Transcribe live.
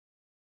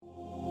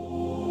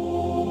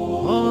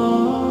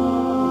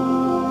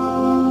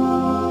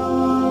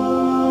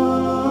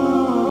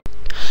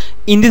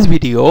In this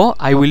video,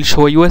 I will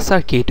show you a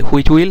circuit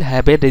which will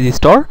have a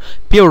resistor,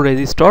 pure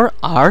resistor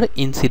R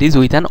in series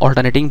with an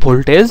alternating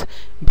voltage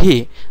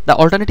V. The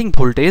alternating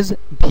voltage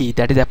V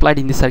that is applied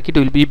in the circuit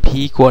will be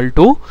V equal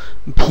to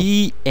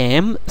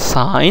Vm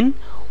sin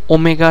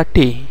omega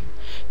t.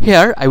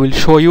 Here I will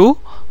show you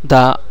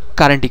the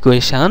current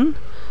equation,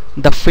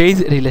 the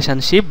phase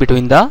relationship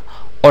between the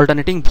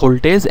alternating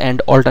voltage and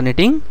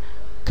alternating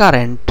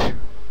current.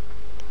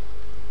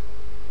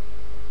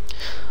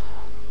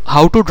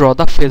 How to draw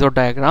the phasor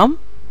diagram,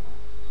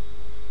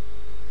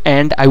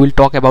 and I will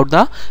talk about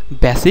the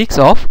basics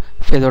of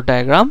phasor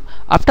diagram.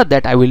 After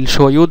that I will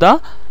show you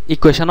the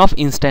equation of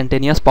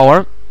instantaneous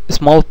power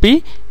small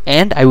p,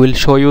 and I will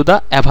show you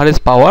the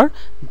average power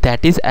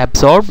that is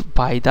absorbed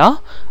by the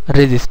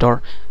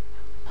resistor.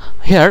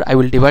 Here I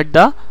will divide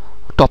the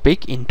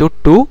topic into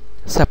two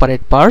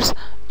separate parts.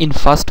 In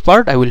first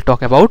part I will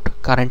talk about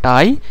current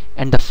I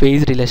and the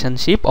phase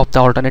relationship of the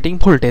alternating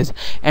voltage,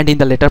 and in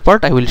the later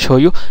part I will show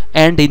you,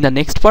 and in the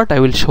next part I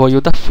will show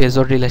you the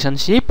phasor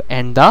relationship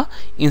and the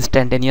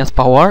instantaneous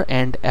power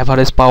and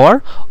average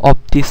power of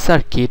this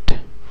circuit.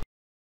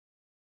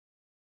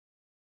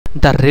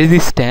 The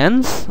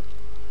resistance,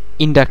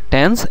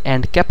 inductance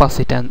and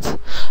capacitance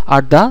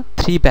are the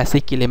three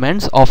basic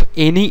elements of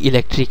any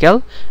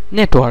electrical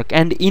network,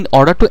 and in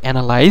order to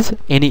analyze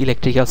any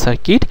electrical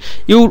circuit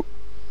you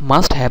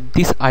must have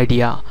this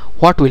idea: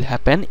 what will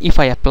happen if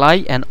I apply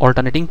an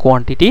alternating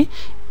quantity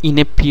in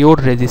a pure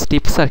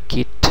resistive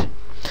circuit,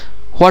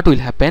 what will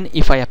happen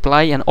if I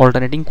apply an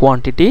alternating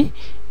quantity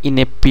in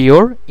a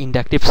pure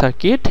inductive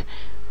circuit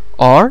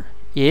or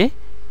a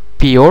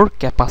pure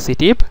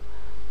capacitive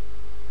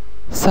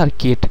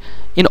circuit.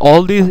 In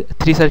all these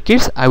three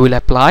circuits I will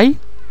apply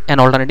an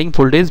alternating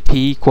voltage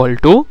V equal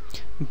to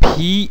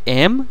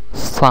Vm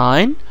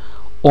sin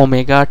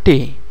omega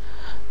t.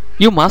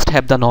 You must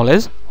have the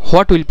knowledge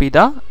what will be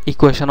the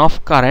equation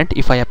of current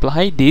if I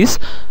apply this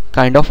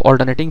kind of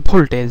alternating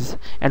voltage,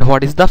 and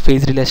what is the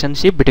phase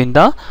relationship between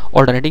the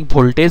alternating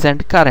voltage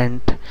and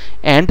current,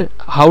 and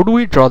how do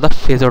we draw the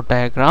phasor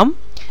diagram,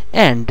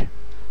 and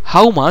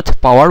how much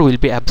power will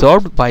be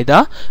absorbed by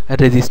the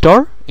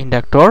resistor,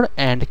 inductor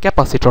and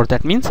capacitor,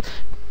 that means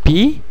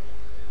P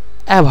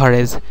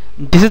average.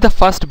 This is the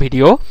first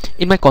video.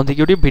 In my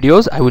consecutive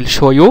videos I will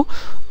show you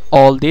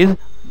all these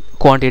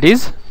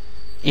quantities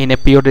in a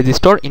pure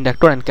resistor,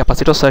 inductor and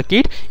capacitor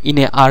circuit, in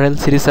a RL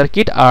series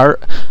circuit,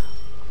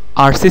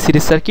 RC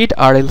series circuit,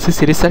 RLC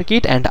series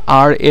circuit and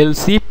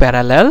RLC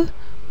parallel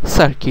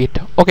circuit.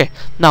 Okay,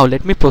 now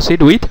let me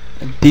proceed with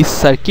this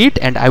circuit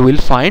and I will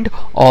find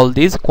all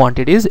these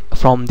quantities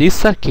from this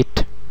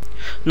circuit.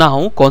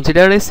 Now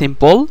consider a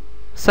simple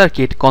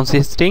circuit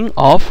consisting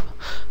of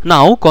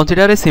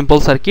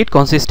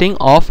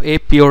a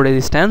pure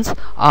resistance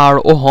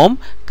R ohm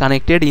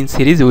connected in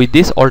series with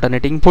this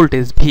alternating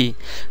voltage V.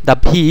 The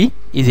V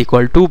is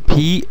equal to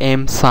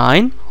Vm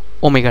sin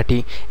omega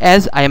t.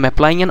 As I am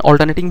applying an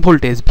alternating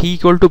voltage V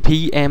equal to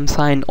Vm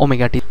sin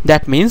omega t,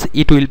 that means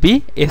it will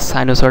be a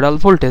sinusoidal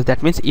voltage,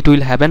 that means it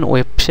will have an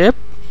wave shape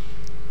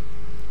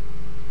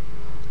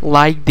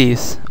like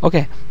this.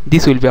 Okay,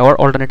 this will be our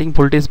alternating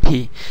voltage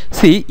V.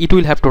 See, it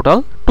will have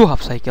total two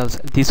half cycles.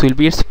 This will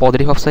be its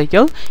positive half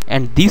cycle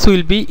and this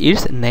will be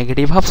its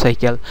negative half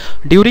cycle.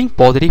 During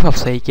positive half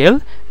cycle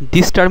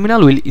this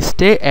terminal will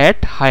stay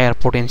at higher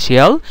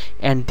potential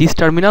and this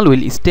terminal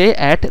will stay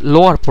at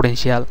lower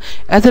potential.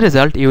 As a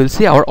result you will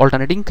see our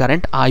alternating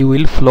current I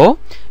will flow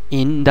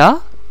in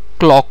the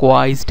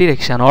clockwise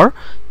direction or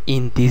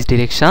in this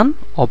direction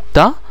of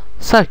the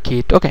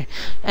circuit. Okay,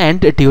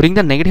 and during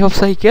the negative half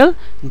cycle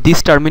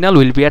this terminal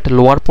will be at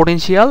lower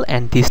potential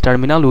and this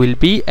terminal will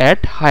be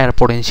at higher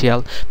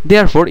potential.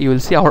 Therefore you will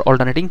see our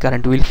alternating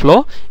current will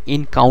flow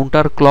in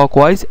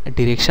counterclockwise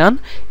direction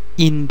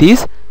in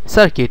this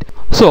circuit.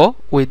 So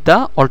with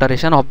the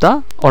alteration of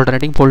the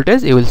alternating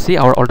voltage you will see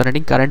our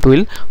alternating current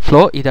will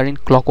flow either in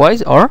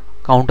clockwise or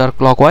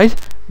counterclockwise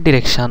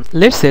direction.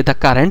 Let's say the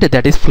current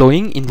that is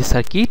flowing in the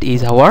circuit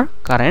is our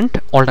current,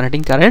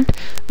 alternating current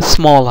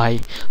small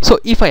I. So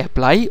if I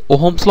apply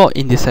Ohm's law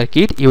in the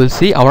circuit you will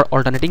see our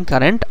alternating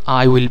current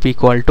I will be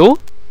equal to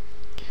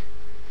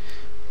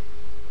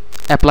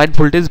applied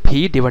voltage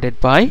V divided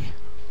by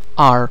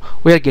R.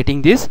 We are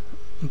getting this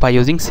by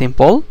using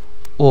simple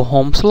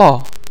Ohm's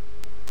law.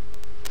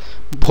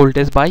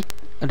 Voltage by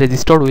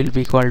resistor will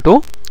be equal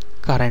to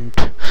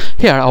current.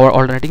 Here our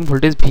alternating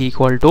voltage V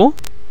equal to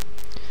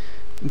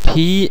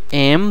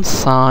Vm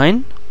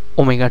sin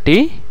omega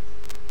t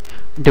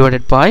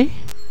divided by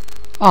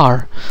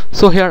R.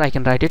 So here I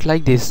can write it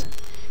like this: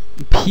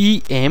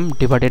 Vm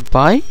divided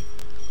by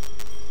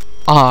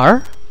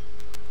R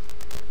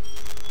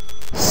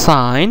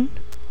sin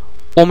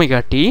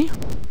omega t.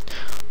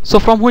 So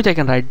from which I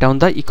can write down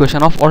the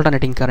equation of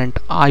alternating current.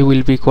 I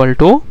will be equal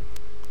to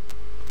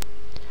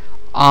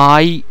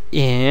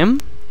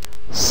Im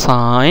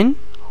sin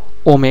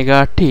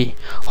omega t,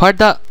 where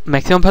the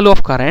maximum value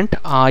of current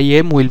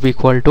Im will be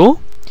equal to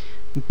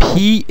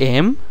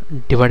Vm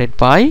divided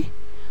by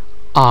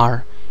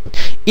R.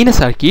 In a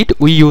circuit,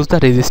 we use the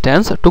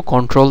resistance to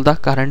control the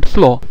current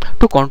flow.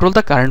 To control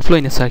the current flow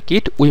in a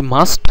circuit, we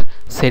must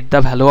set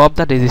the value of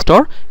the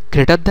resistor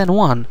greater than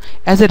 1.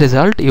 As a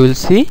result, you will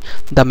see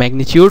the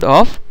magnitude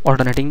of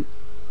alternating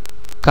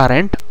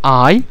current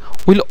I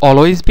will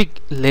always be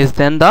less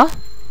than the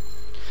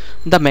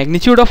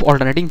magnitude of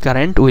alternating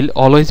current will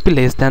always be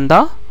less than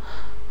the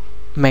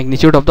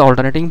magnitude of the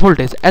alternating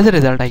voltage. As a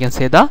result, I can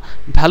say the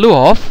value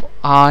of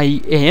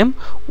Im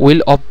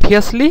will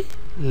obviously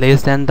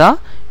less than the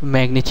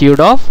magnitude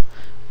of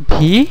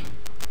Vm.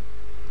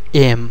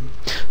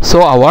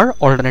 So our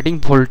alternating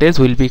voltage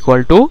will be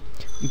equal to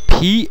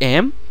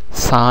Vm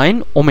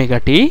sin omega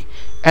t.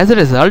 As a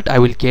result, I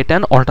will get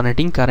an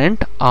alternating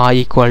current I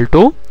equal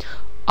to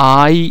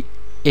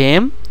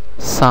Im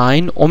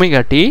sin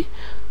omega t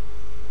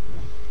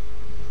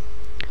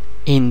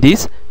in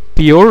this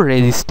pure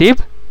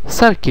resistive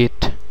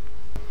circuit.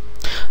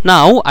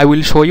 Now I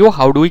will show you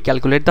how do we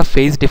calculate the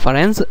phase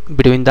difference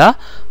between the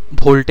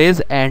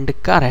voltage and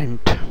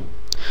current.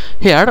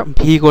 Here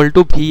V equal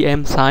to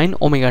Vm sin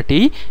omega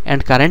t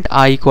and current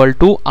I equal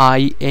to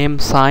Im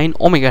sin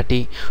omega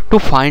t. To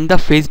find the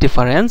phase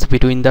difference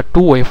between the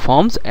two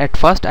waveforms, at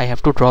first I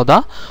have to draw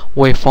the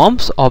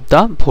waveforms of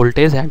the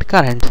voltage and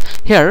current.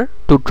 Here,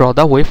 to draw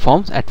the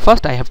waveforms, at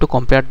first I have to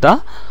compare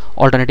the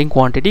alternating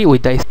quantity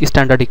with the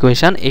standard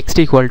equation xt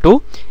equal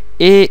to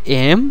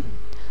Am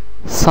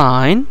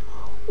sin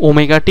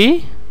omega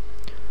t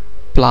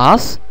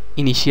plus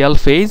initial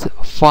phase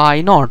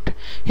phi naught.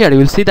 Here you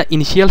will see the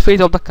initial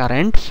phase of the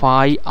current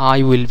phi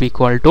I will be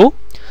equal to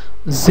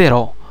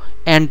 0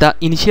 and the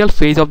initial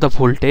phase of the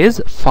voltage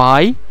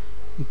phi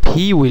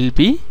V will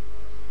be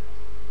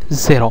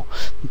 0.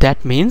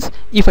 That means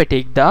if I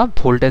take the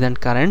voltage and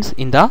currents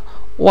in the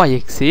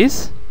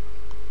y-axis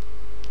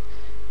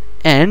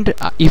and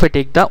if I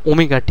take the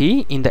omega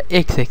t in the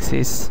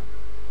x-axis,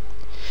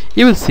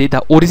 you will see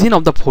the origin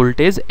of the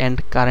voltage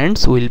and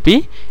currents will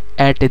be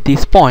at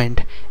this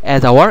point,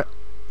 as our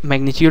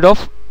magnitude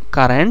of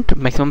current,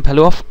 maximum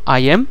value of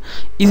Im,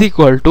 is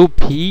equal to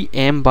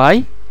Vm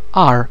by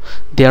R.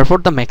 Therefore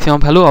the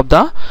maximum value of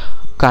the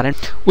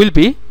current will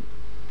be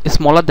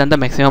smaller than the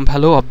maximum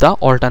value of the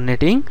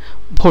alternating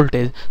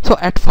voltage. So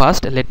at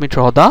first let me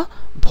draw the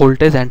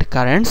voltage and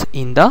currents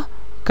in the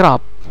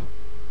graph.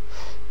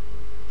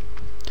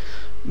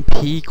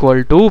 V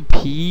equal to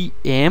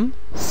Vm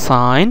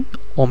sin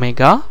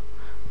omega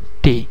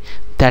t.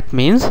 That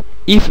means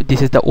if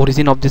this is the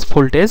origin of this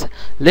voltage,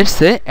 let's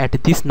say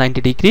at this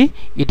 90 degree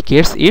it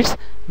gets its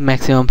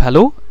maximum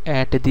value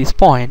at this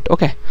point.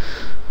 Okay,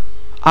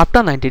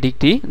 after 90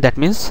 degree, that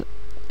means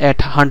at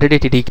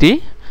 180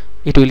 degree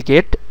it will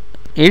get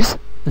its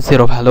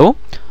 0 value.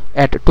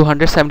 At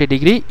 270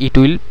 degree it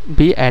will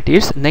be at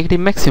its negative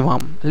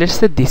maximum. Let's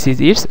say this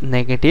is its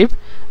negative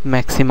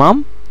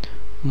maximum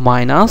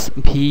minus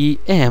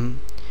Vm.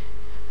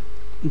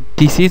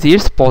 This is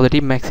its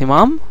positive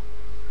maximum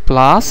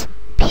plus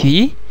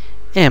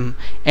Vm,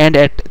 and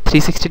at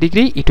 360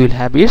 degree it will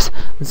have its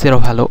 0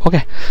 value.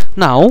 Okay,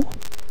 now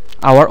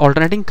our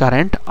alternating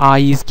current I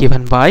is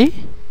given by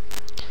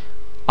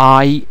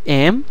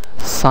Im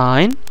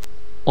sin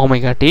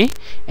omega t,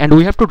 and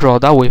we have to draw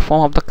the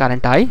waveform of the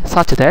current I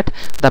such that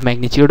the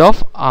magnitude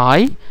of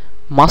I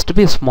must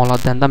be smaller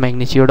than the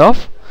magnitude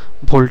of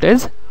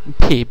voltage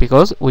V,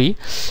 because we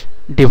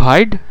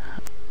divide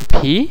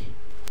V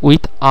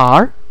with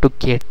R to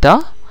get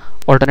the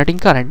alternating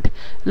current.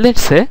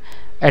 Let's say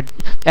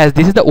as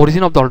this is the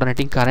origin of the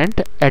alternating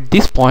current, at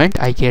this point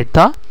I get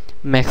the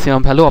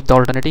maximum value of the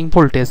alternating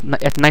voltage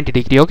at 90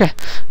 degree. Okay,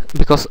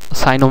 because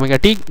sin omega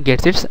t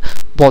gets its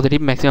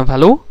positive maximum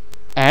value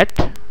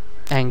at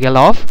angle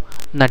of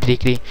 90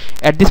 degree.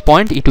 At this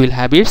point it will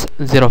have its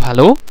 0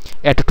 value.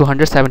 At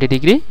 270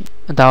 degree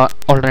the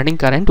alternating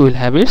current will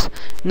have its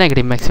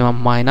negative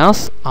maximum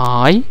minus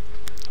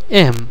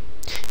Im,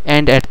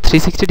 and at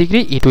 360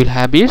 degree it will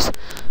have its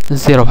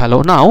 0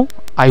 value. Now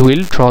I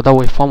will draw the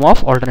waveform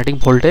of alternating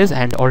voltage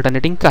and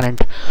alternating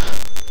current.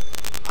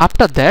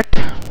 After that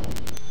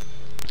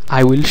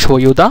I will show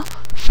you the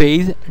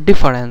phase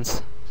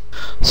difference.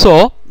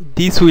 So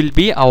this will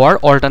be our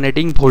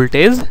alternating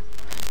voltage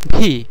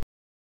V,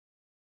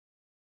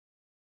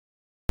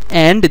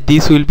 and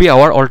this will be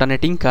our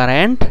alternating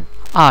current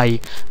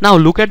I. Now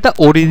look at the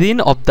origin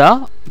of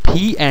the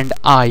V and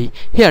I.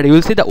 Here you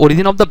will see the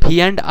origin of the V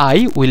and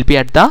I will be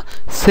at the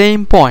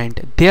same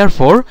point.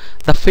 Therefore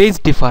the phase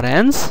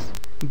difference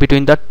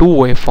between the two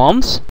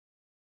waveforms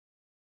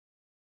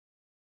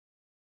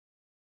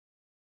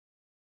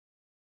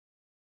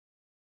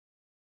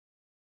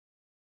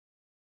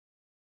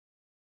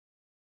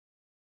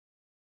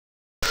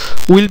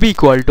will be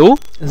equal to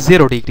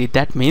 0 degree.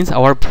 That means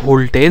our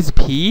voltage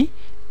V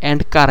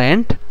and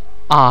current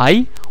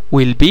I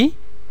will be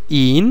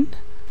in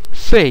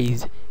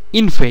phase.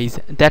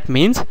 That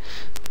means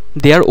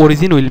their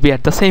origin will be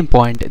at the same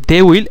point.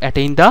 They will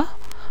attain the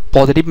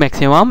positive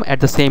maximum at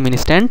the same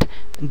instant,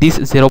 this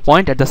 0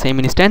 point at the same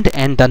instant,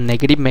 and the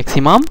negative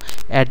maximum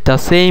at the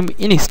same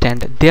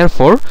instant.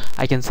 Therefore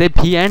I can say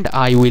V and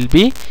I will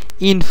be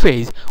in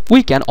phase.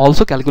 We can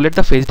also calculate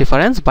the phase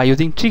difference by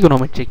using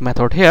trigonometric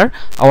method. Here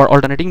our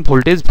alternating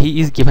voltage V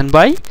is given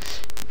by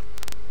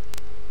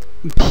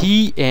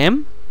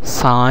Vm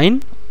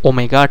sine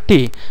omega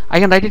t. I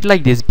can write it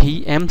like this: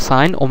 Vm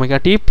sine omega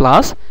t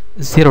plus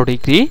 0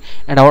 degree,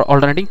 and our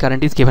alternating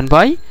current is given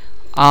by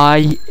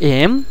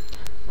Im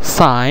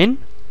sine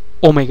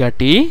omega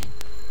t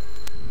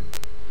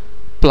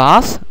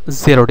plus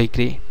 0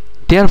 degree.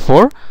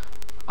 Therefore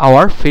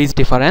our phase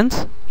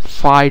difference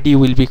phi d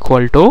will be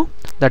equal to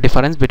the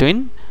difference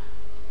between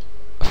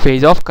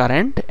phase of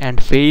current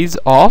and phase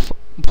of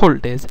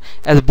voltage.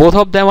 As both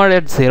of them are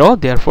at 0,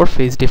 therefore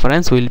phase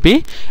difference will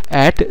be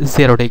at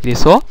 0 degree.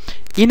 So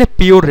in a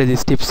pure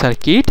resistive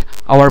circuit,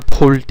 our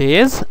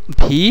voltage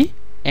V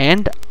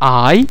and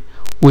I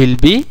will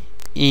be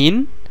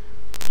in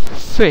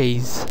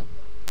phase.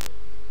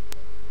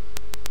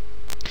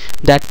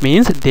 That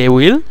means they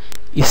will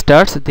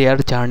start their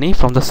journey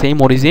from the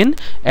same origin,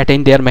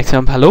 attain their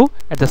maximum value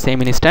at the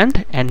same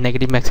instant, and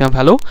negative maximum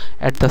value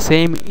at the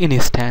same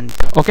instant.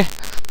 Okay,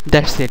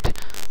 that's it.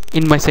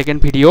 In my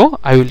second video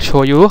I will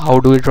show you how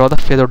do we draw the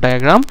phasor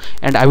diagram,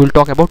 and I will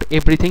talk about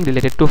everything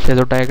related to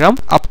phasor diagram.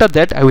 After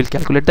that I will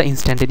calculate the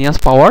instantaneous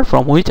power,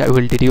 from which I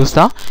will deduce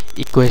the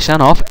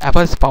equation of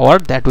average power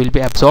that will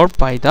be absorbed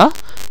by the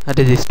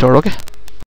resistor. Okay.